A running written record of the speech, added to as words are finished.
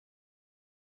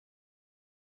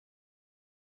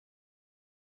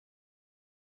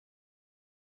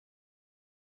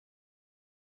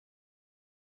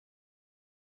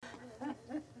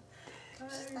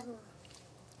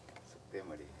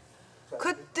쑥대머리.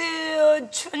 그때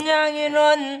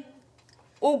춘향이는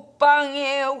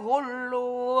옥방에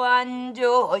홀로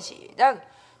앉아 시작.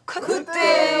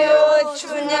 그때여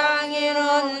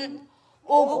춘향이는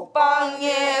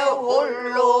옥방에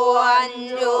홀로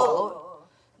앉아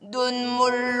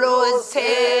눈물로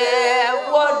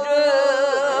세월을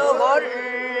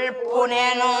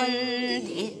보내는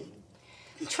뒤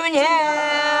춘향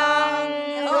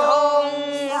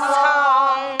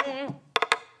영상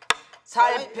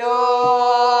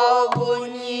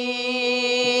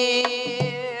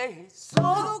살펴보니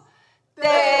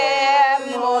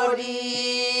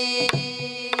쑥대머리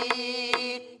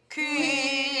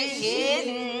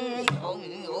귀신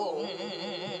형용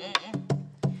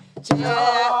저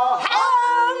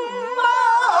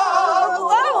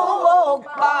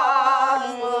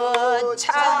항목방의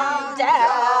참자리요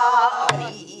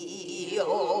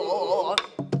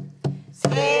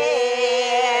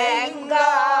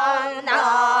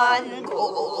생각난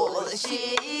곳이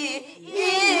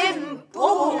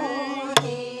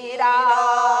임풍이라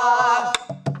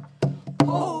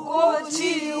보고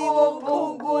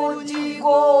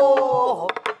지고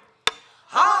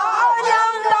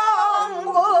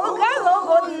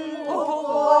한양당국은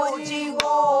보고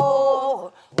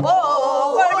지고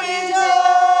오거리정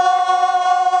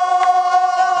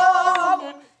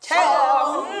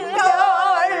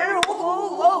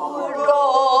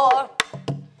정렬후로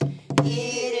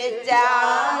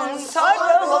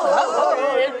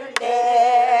일장서를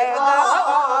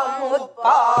내가 못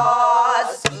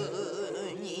봤으니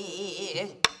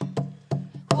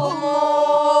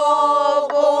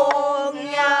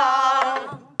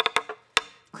부모공양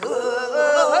글고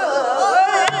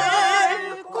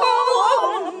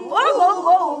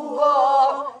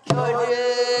결이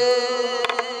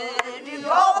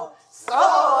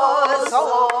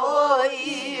없어서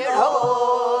이러는가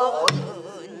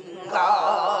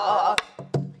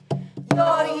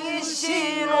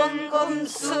여의신은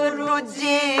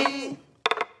금스루지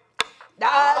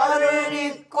나를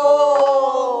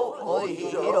잊고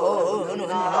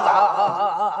이러는가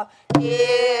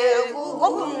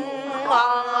예국아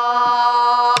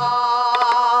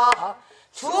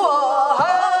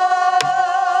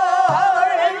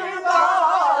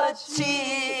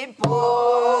주얼같이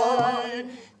본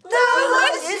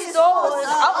뜻이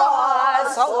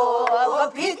솟아서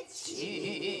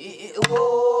빛이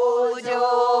오죠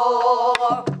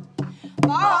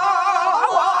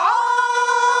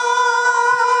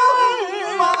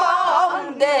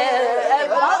마음대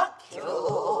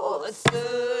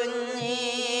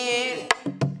막혔으니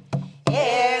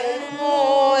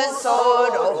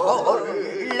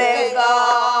앵무서를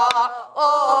내가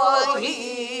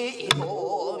어디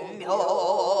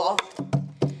보며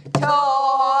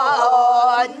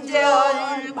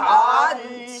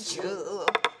전전반죽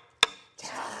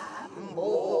참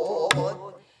못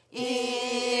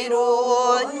이루니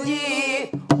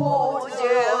오점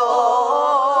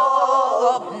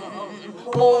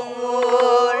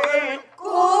몸을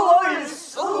꿀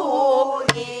수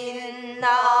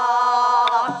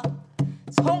있나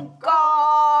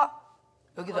손가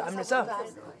여기도 안 밀었어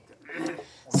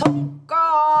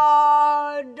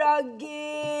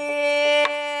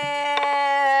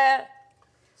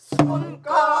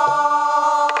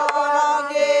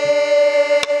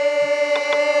손가락에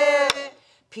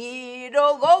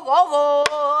비록 올래요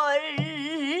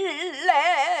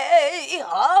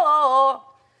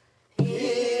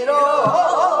비록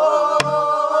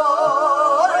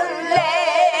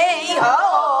올래요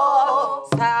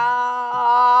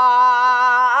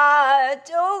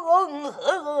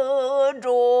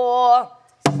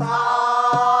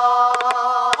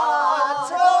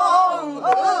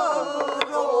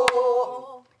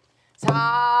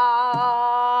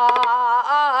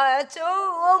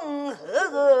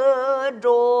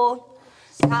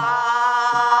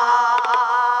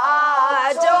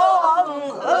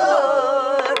사정으로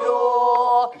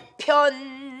사정으로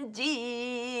편지하고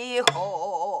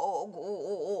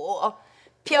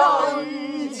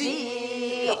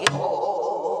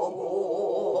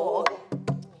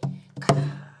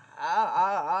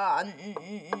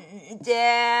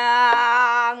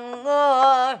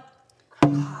간장을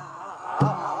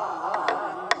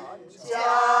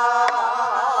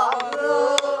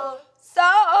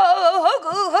썩은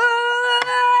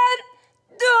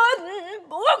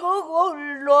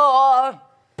눈물로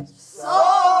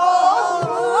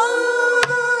썩은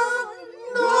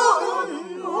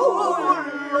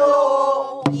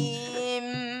눈물로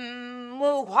임무화상을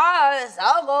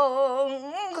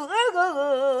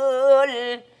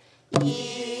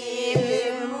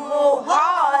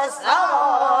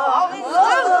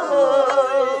임무화상을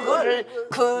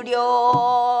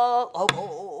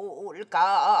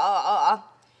그려볼까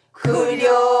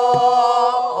그려볼까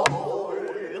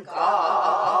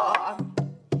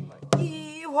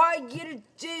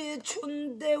이화일지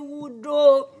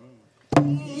춘대우로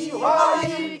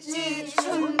이화일지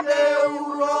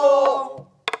춘대우로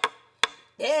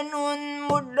내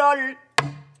눈물을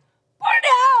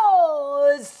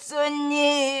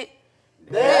뿌렸으니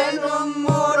내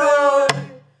눈물을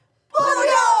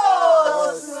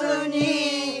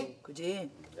뿌렸으니 그지?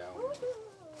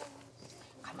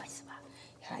 가만히 있어봐.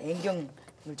 야, 앵경을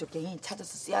좋게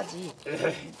찾아서 써야지.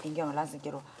 앵경을 안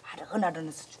쓴게로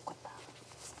아른아른해서 죽겠다.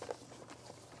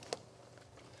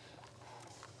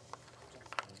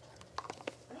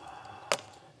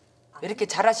 왜 이렇게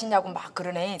잘하시냐고 막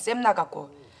그러네. 쌤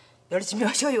나갖고 열심히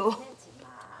하셔요.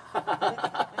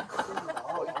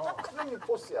 큰형님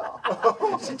보스야.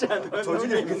 진짜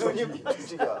조준이 누님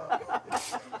주지야.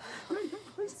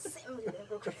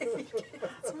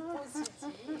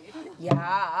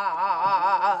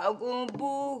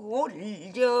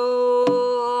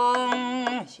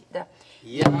 야구물령 시다.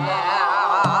 야구물령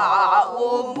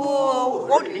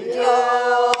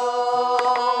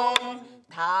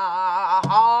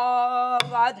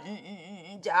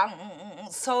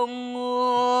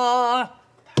다간장성어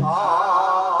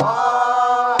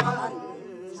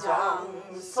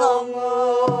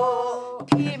한장성어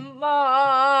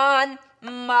비만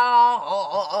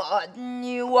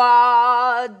많이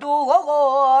와도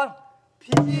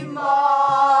비만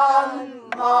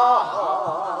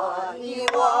많이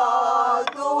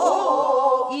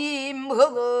와도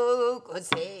이먹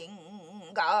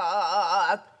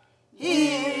생각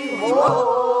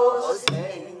이모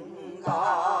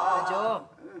생각 그죠?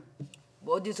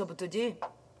 뭐 어디서부터지?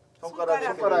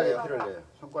 손가락에 피를 내요.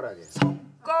 손가락에.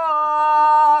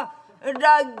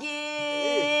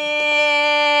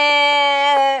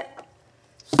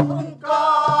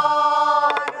 손가락에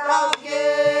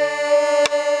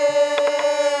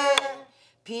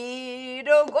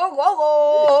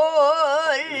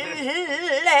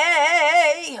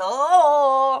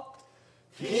비로골래요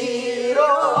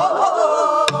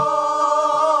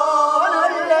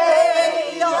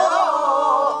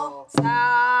비로래요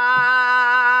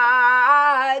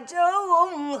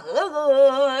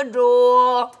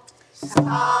사정으로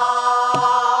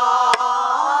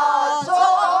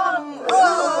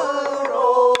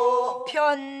사정으로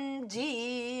편지하고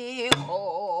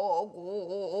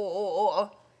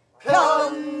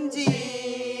편지하고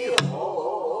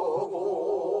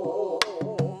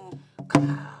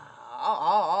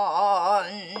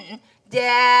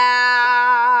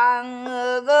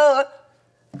간장을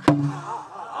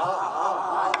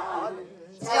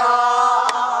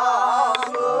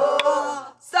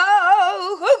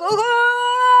썩은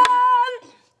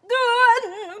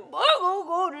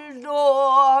눈물로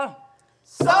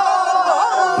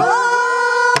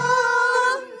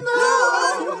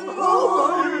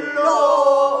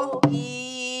눈물로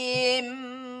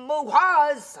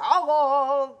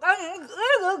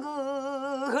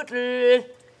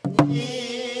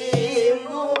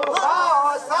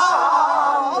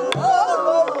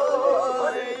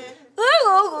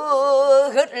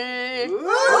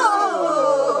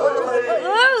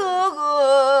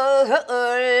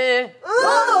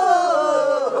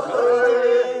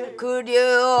임화석을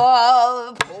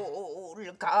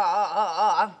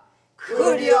그려볼까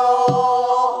그려볼까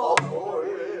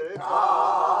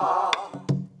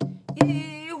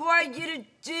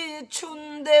이화일지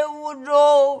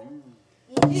춘대우로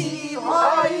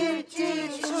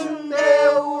이화일지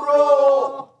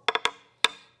춘대우로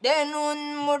내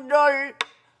눈물을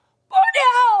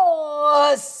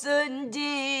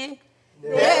뿌렸은지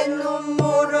내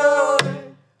눈물을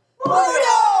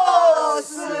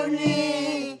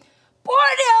뿌렸으니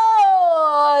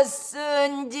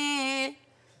뿌렸은지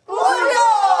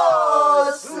뿌렸으니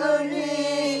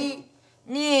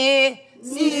니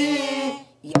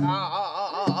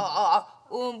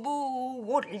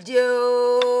야무울정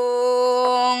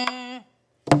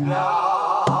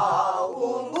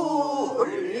야우물령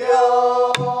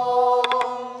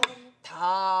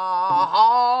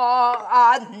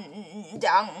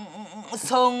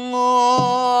다안장성어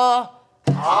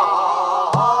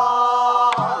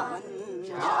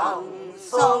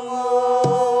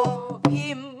한장성어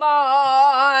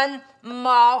비만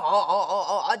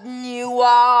많이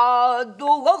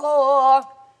와도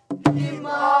비만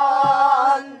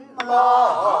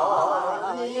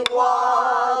많이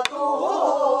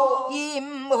와도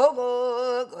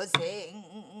임허거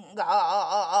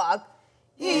생각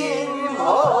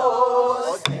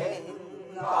임허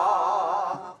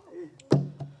생각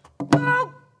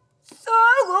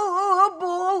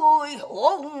썩어보용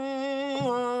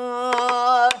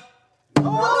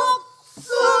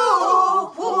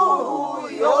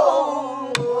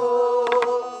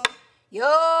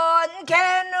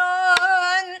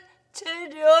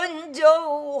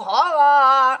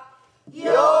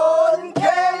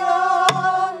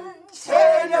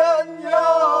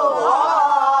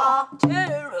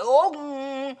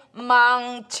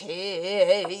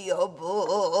망치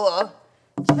여부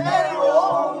채롱망치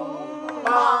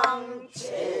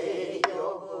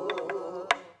여부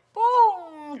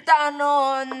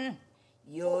뽕따는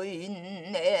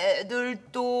여인네들도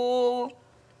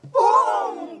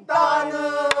뽕따는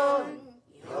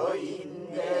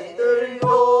여인네들도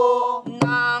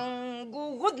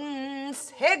낭군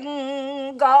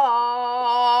생각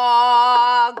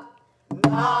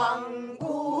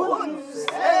낭군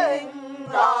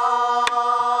생각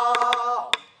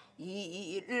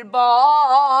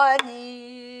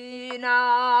일반이나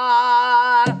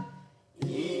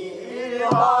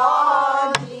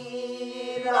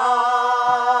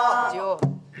저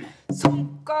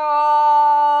손가락에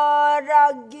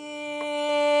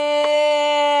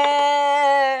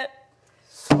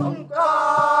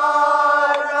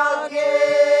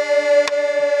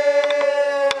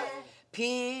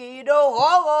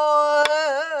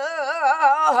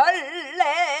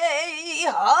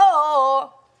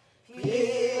빌어할래요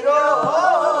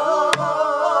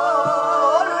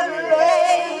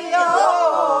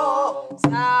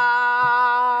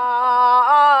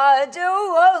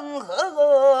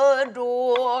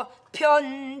사정으로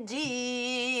편지하고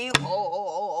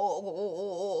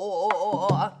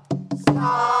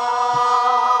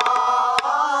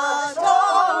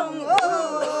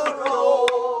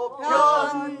사정으로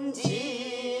편지하고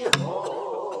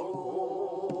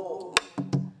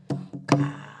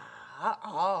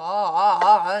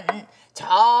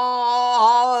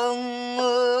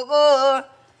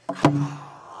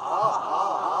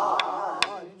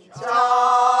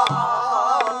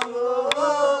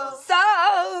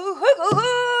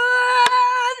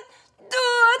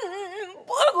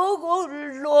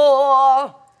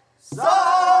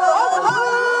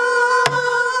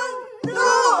장의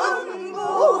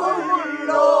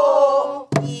눈물로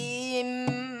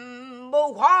임화석을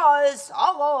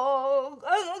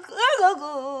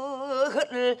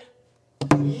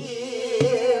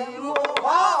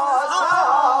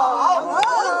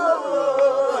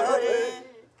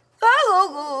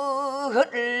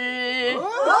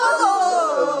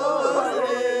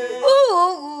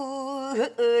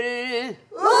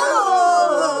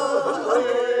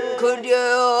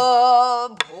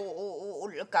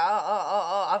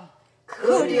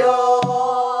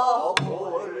그려볼까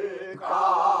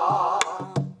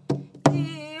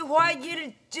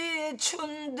이화일지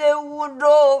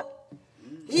춘대우로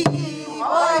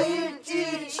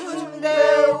이화일지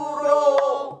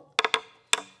춘대우로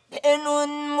내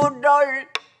눈물을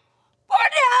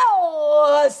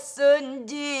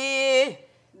뿌렸은지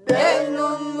내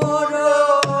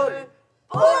눈물을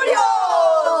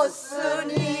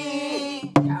뿌렸으니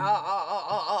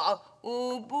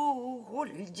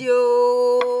야우불정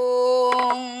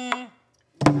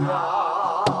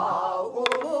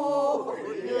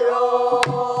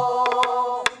야우불령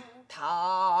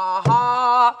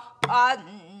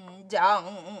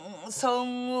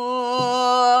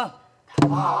다안장성우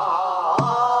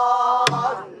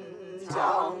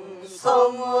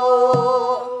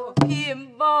한장성우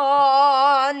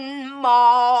비만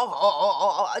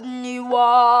많이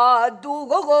와도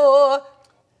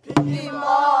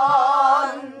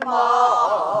비만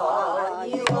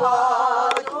많이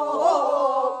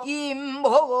와도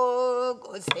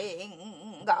이먹고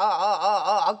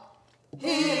생각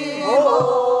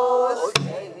이모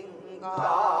생각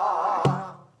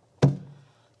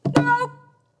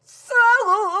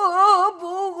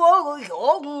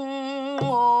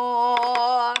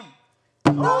낙서부용원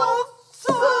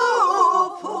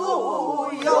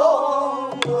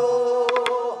녹수부영무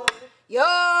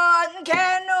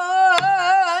연개는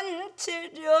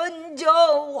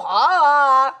칠연저화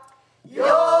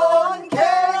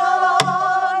연개는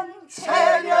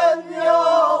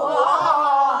체련여화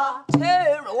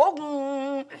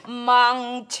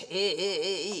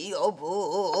새롱망치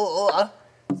여부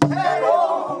새롱망치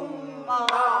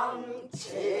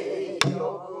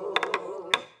여부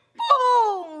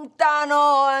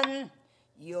뽕따는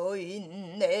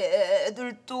여인네들도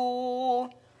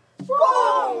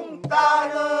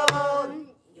뽕따는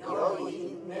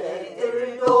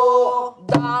여인네들도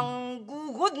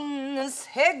낭국은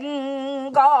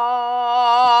생각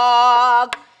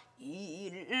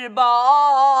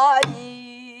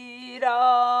일반이라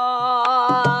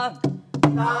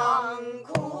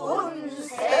낭군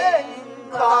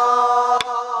생각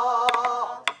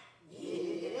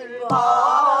일반이라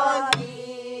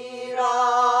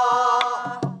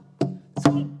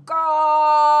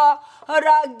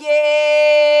손가락에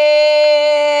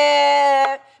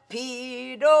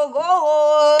빌어올래요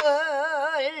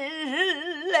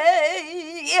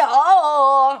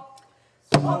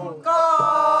손가락에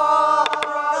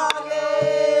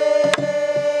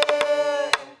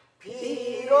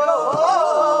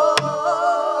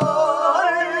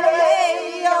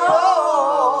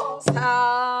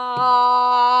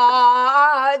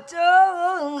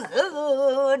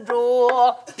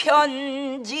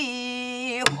편지하고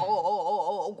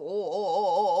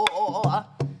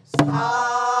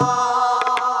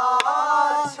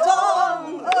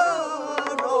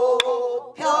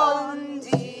사정으로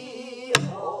편지하고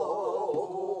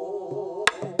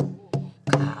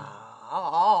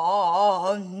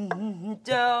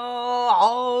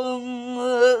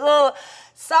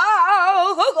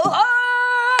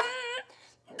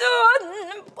간장산눈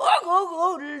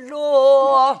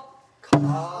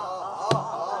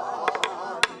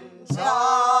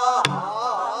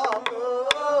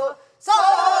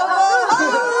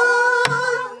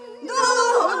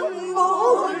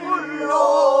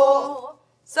눈물로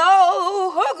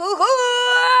썩은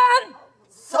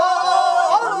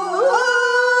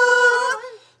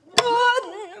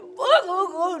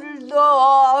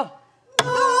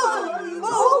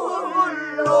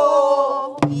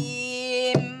눈물로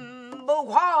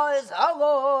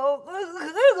임화석을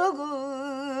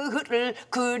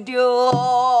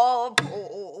그려볼까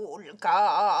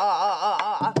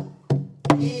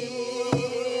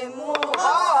임화상을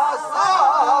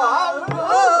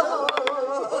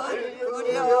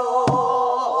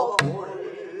그려볼까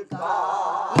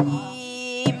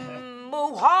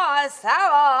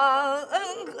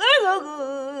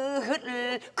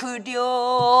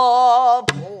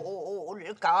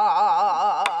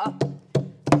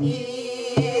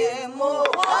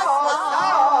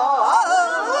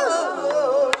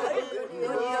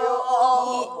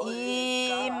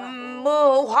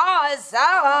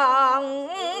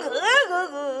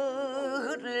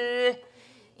그려볼까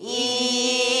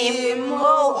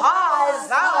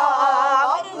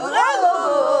임화상을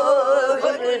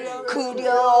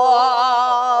그려볼까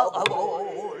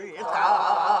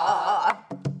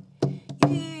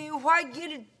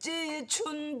이화길지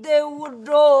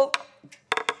춘대우로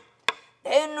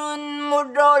내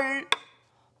눈물을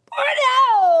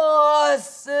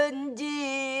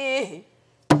뿌렸은지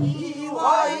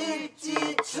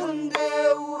이화일지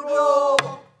춘대우로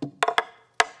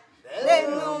내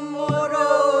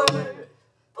눈물을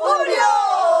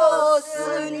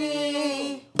뿌렸으니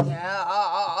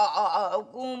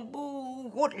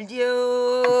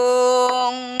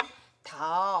야구무령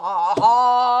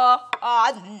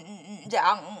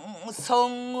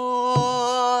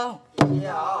단장성어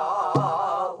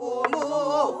야우물령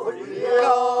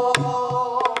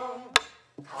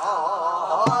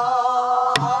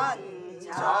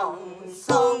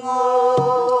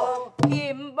단장성어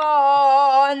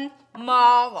빈반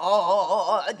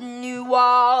많이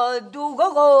와도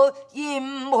그거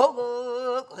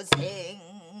임허그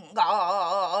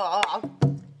생각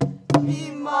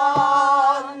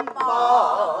비만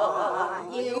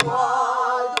많이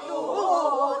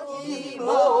와도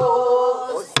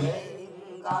이모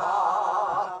생각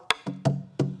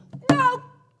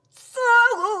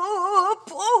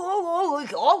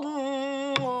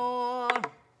낙서부용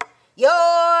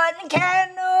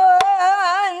연개는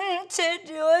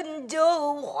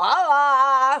체련저화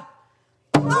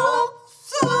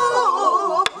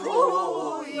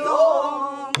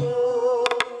녹수부용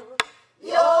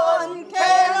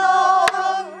연개는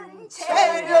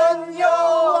체련여와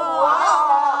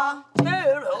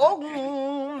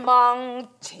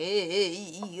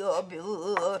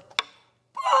대롱망체여벼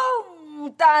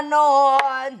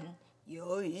뻥따는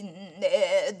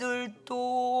여인네들도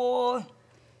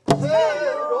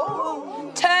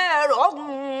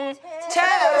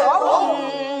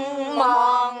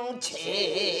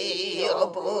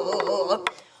체롱망체여벼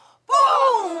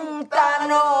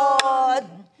뻥따는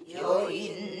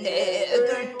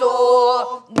여인네들도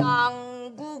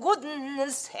난국은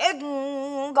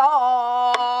생각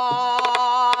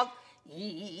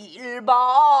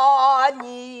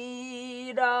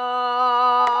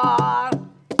일반이라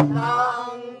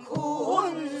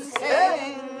난군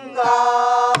생각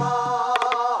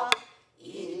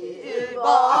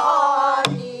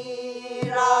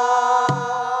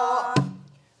일반이라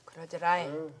그러더라.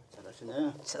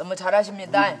 잘하시네. 너무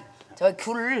잘하십니다. 저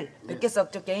귤 몇 개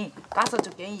썩적게 까서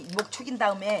적게 목 축인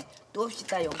다음에 또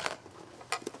합시다요.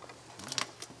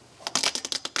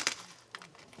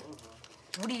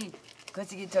 우리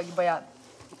저기 뭐야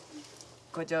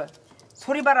그저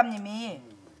소리바람님이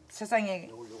세상에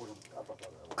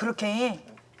그렇게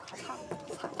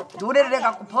노래를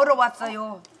해갖고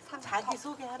벌어왔어요. 자기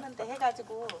소개하는데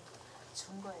해가지고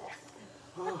준 거야.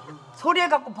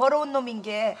 소리해갖고 벌어온 놈인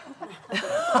게.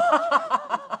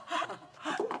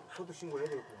 소득 신고해야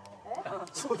되겠구나.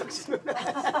 소득 신고.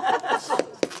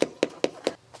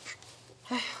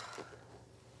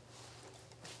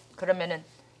 그러면은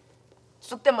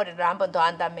쑥대머리를 한 번 더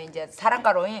한 다음에 이제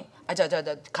사랑가로 저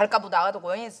갈까부 나가두고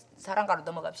사랑가로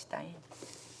넘어갑시다.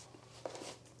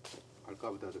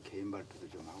 갈까보다도 개인 발표도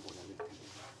좀 하고 해야 될 텐데.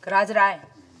 그러지라.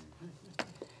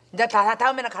 이제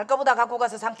다음에는 갈까보다 갖고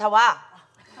가서 상 타와.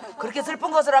 그렇게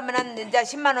슬픈 것을 하면은 이제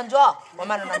 10만 원 줘.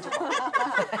 5만 원 안 주고.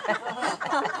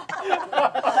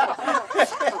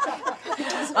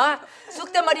 어?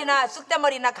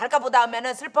 쑥대머리나 갈까보다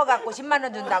하면은 슬퍼갖고 10만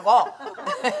원 준다고.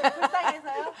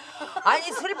 불쌍해서요?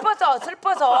 아니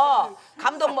슬퍼서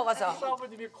감동 먹어서.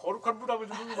 아버님이 거룩한 부담을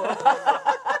주는 거야.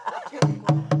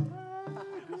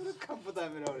 거룩한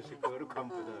부담이라고 그러시. 거룩한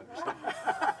부담.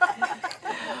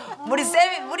 우리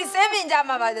쌤이 이제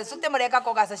아마 맞아. 쑥대머리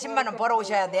갖고 가서 10만 원 벌어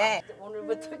오셔야 돼.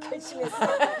 오늘부터 결심했어.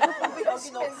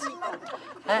 여기 높으니까.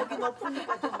 여기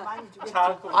높으니까 좀 많이 주겠지.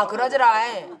 아 그러지라.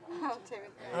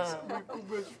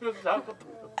 공부해 주면서 자꾸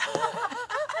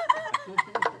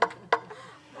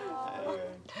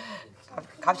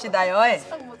갑시다요.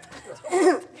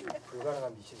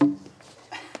 불가능한 미신.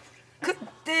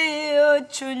 그때여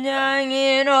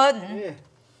춘향이는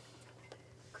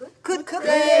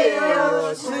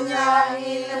그때여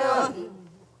춘향이는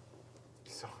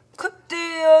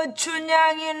그때여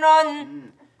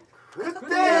춘향이는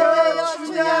그때여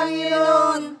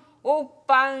춘향이는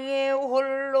옥방에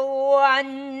홀로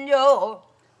앉아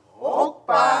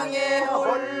옥방에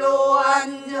홀로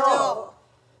앉아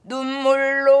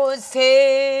눈물로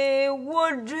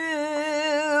세월을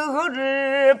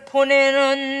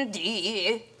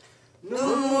보내는디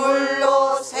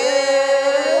눈물로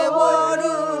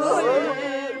세월을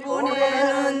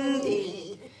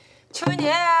보내는디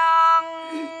춘향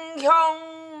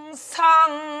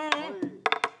형상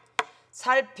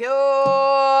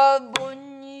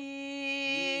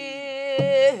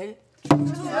살펴보니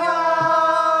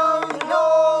춘향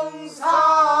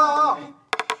형상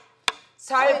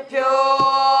살펴보니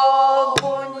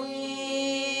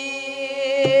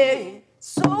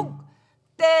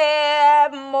쑥대머리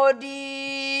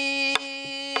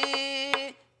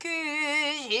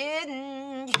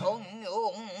귀신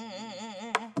형용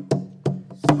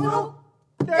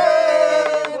쑥대머리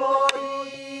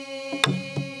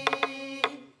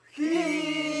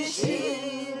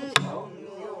귀신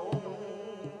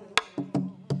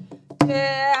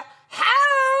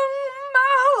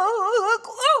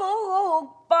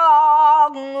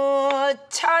대항마옥방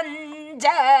찬자리요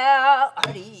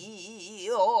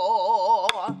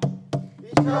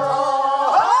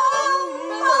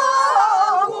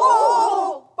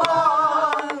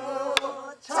옥방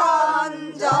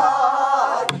찬자리요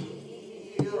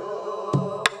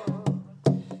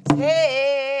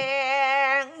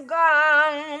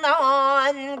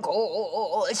생각난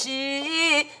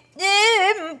곳이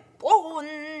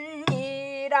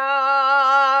님뿐이라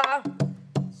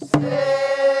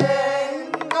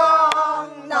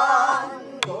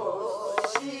생각난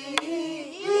것이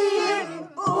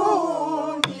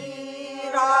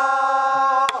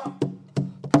임뿐이라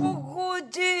보고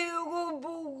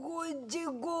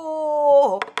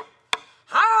지고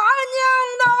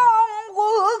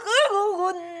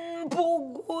한양남국은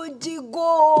보고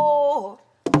지고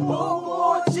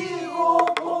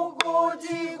보고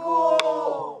지고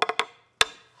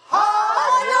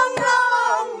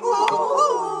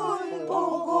한양남국은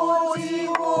보고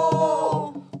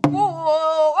지고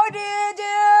오래전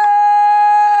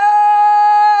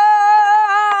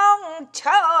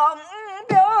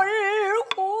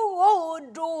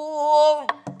창별호로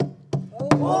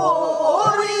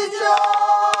오리장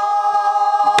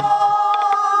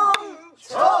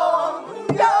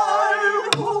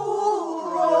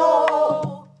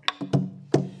정별후로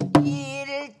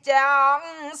일장서를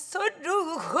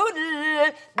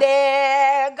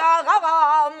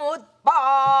내가 못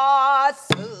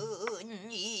봤으니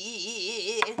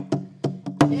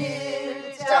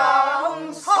일장서를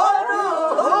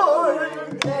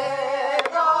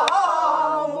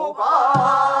내가 못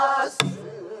봤으니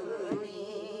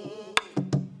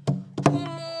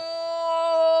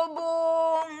부모봉양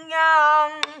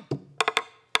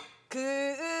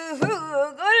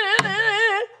그걸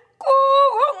꼭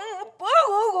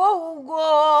보고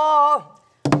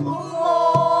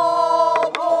부모봉양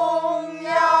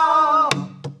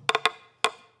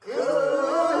그걸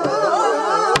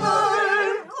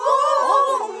꼭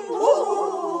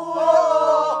보고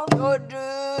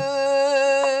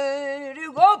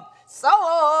열일곱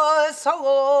서서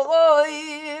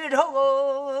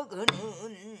이러는가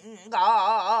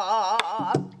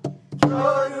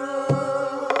별이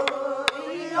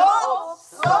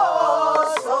없어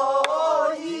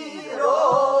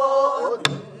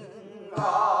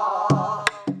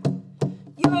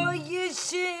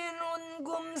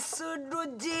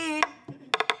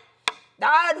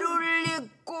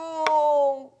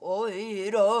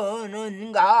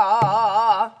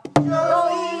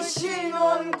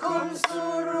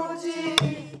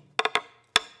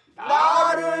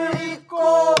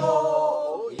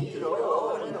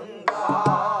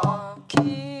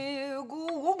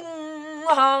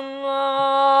대궁항아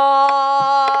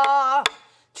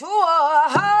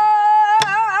주얼같이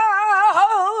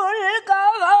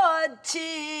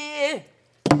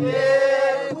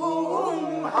대궁항아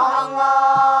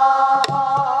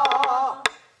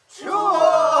주얼같이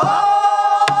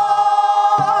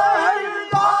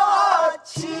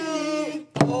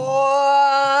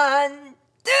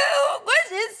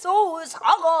뜨거시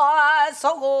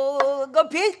솟아서 그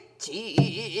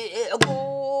빛이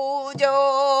고정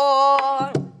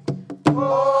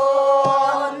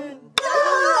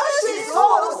뜻이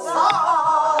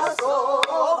솟아서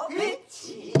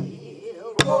빛이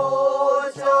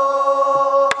고져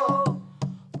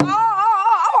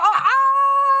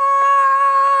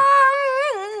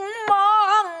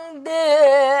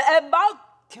망대에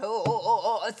막혔으니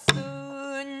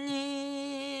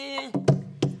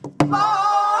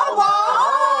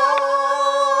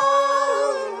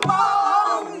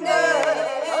막내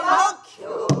막혔으니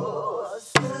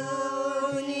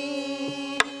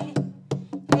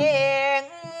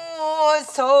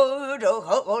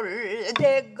행무서를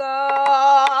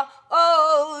내가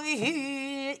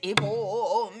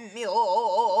보며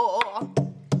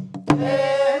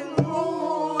백무서를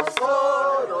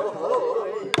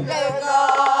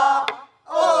내가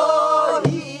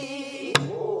어이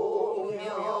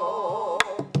보며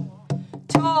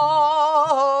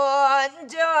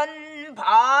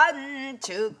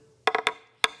천전반측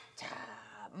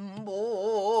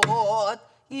잠못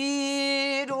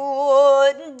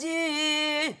이룬지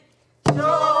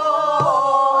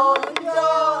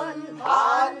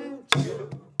전전반측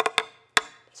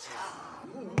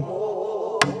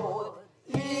참못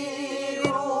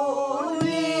이루니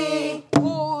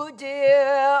고제몽을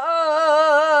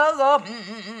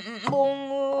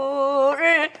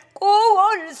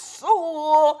꿀 수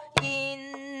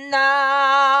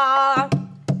있나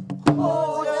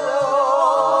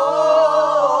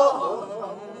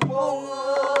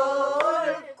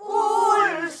오정몽을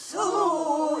꿀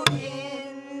수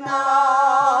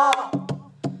있나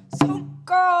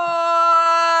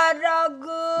손가락을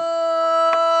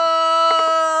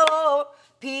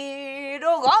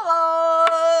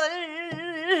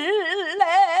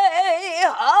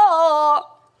빌어갈래야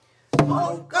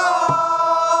손가락에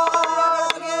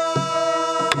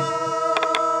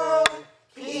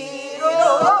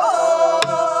빌어갈래요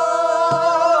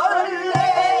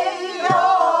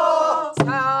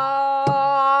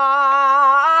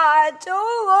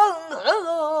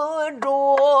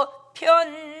사정으로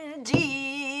편지하고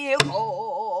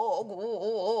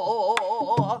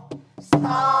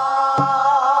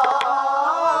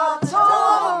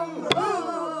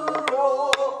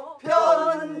사정으로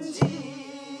편지하고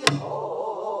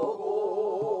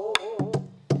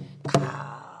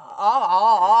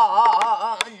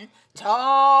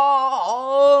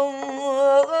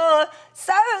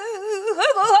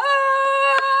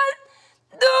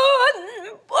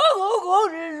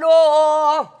눈물로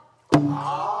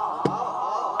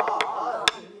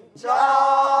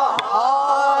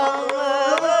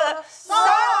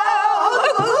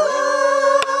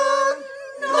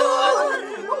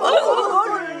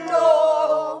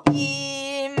눈물로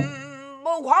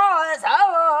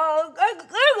임화상을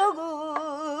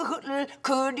그려볼까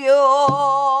그려볼까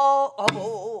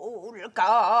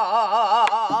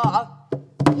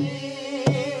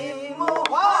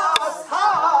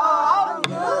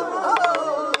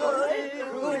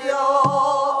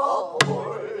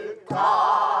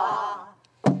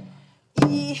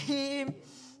임화상을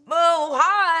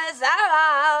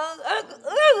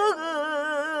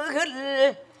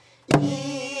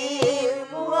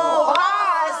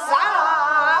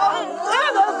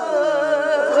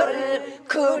임화상을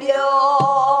그려볼까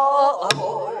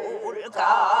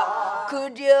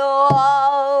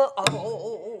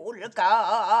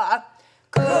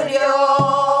그려볼까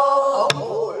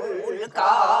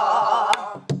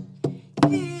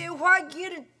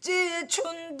이화길지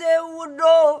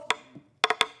춘대우로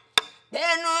내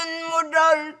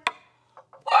눈물을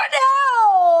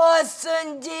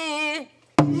뿌렸은지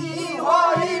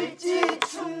이화일지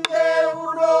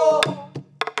춘대우로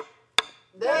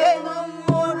내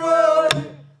눈물을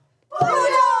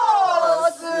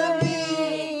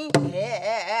뿌렸으니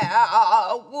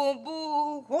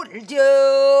애우불정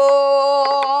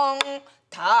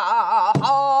단장성어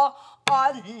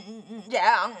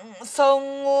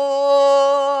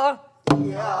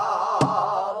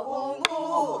야무물령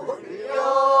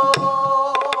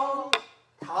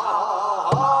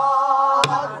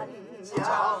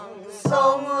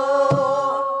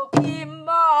단장성어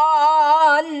입만만이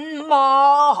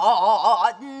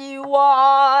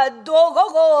와도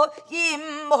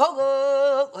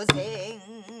임허그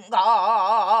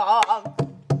생각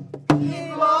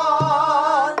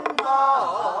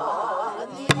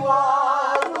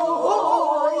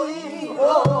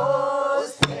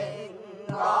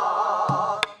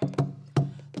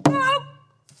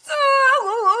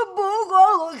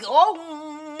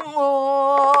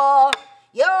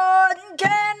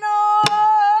연계는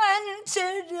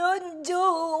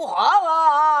세련주화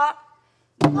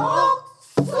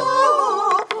녹수부영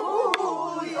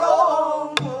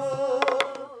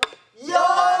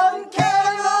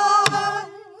연계는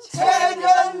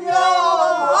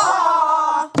체련여화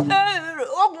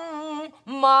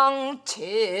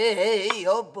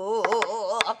망체여부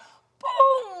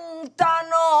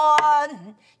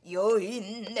뽕따는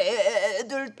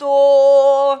여인네들도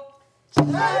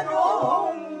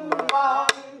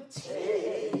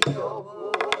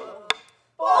새롱망체여부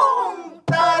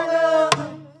뽕따는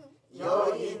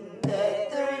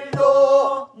여인네들도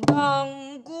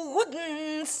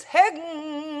낭군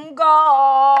생각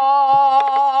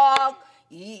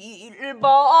일반이라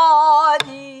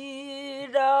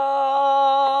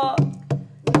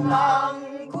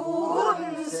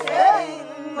낭군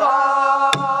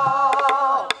생각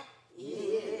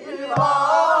일반이라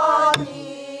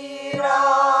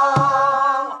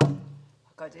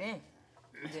까지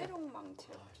체롱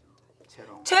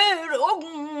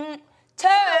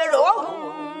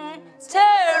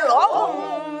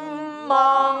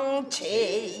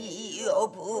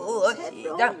망치여부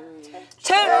시작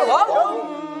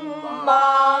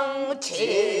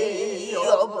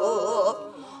망치여부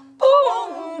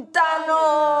뽕따는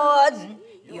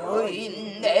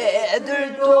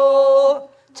여인네들도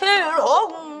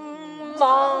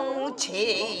망치여부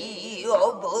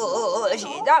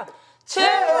시작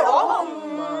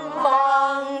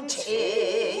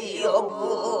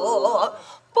망치여부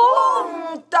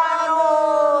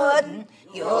뽕따는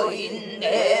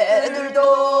여인네들도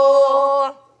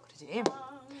그러지.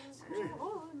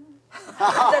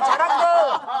 진짜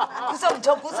잘한다.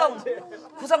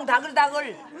 구성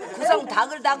다글다글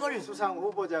수상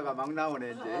후보자가 막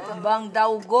나오네 이제. 금방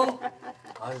나오고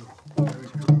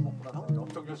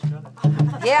엄청 열심히 하네.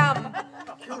 얘야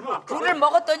귤을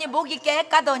먹었더니 목이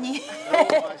깨까더니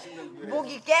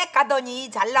목이 깨까더니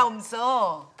잘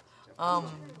나오면서